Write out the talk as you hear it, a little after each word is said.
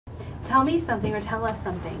Tell me something, or tell us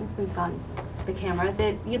something, since on the camera,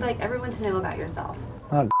 that you'd like everyone to know about yourself.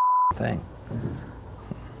 Oh, thing.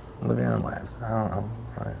 Living our lives. I don't know.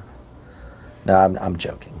 No, I'm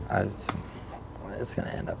joking. It's gonna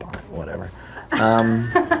end up on it. Whatever.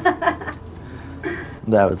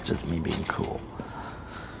 That was just me being cool.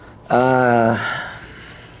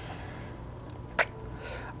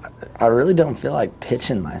 I really don't feel like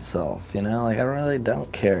pitching myself, you know? Like, I really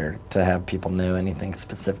don't care to have people know anything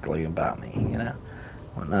specifically about me, you know?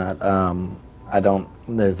 Whatnot. I don't,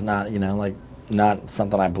 there's not, you know, like, not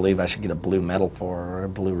something I believe I should get a blue medal for, or a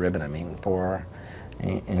blue ribbon, I mean, for,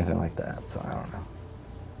 anything like that, so I don't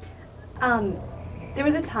know. There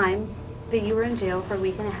was a time that you were in jail for a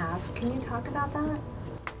week and a half. Can you talk about that?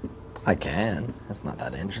 I can. It's not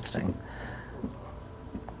that interesting.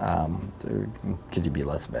 Could you be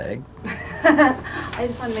less vague? I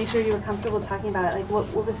just want to make sure you were comfortable talking about it. Like,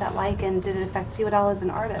 what was that like, and did it affect you at all as an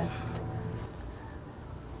artist?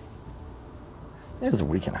 It was a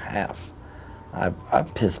week and a half. I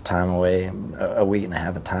pissed time away, a week and a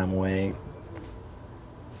half of time away,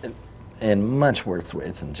 in much worse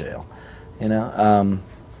ways than jail. You know,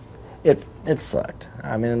 it sucked.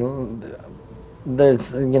 I mean,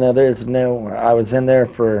 there's no. I was in there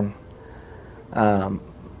for.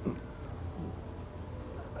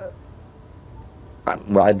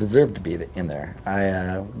 Well, I deserved to be in there.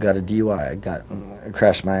 I got a DUI. I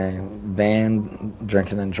crashed my van,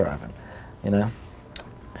 drinking and driving, you know.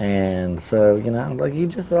 And so, you know, like you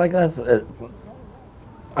just like that's.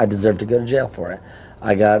 I deserved to go to jail for it.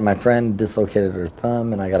 My friend dislocated her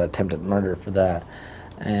thumb, and I got attempted murder for that.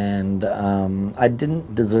 And I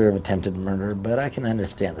didn't deserve attempted murder, but I can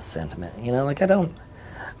understand the sentiment. You know, like I don't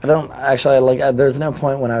actually like. There's no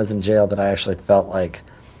point when I was in jail that I actually felt like.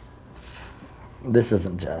 This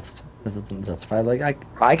isn't just. This isn't justified. Like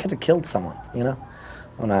I could have killed someone, you know,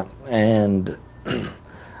 and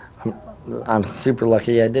I'm super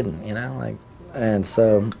lucky I didn't, you know, like, and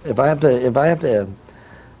so if I have to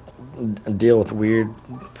deal with weird,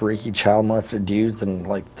 freaky child molester dudes and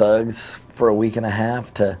like thugs for a week and a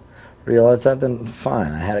half to realize that, then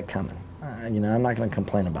fine, I had it coming. You know, I'm not gonna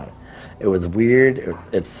complain about it. It was weird.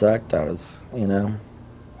 It sucked. I was, you know.